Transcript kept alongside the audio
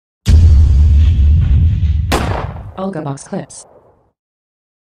Olga Box Clips.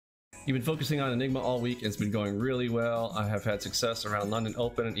 You've been focusing on Enigma all week, and it's been going really well. I have had success around London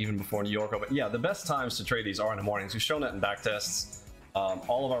Open and even before New York Open. Yeah, the best times to trade these are in the mornings. We've shown that in back tests.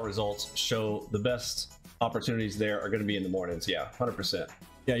 All of our results show the best opportunities there are going to be in the mornings. Yeah, 100%.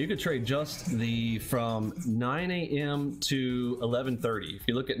 Yeah, you could trade just the from 9 a.m. to 11:30. If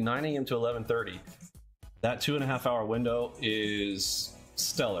you look at 9 a.m. to 11:30, that 2.5 hour window is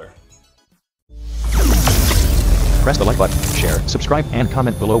stellar. Press the like button, share, subscribe, and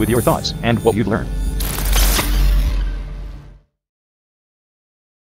comment below with your thoughts and what you've learned.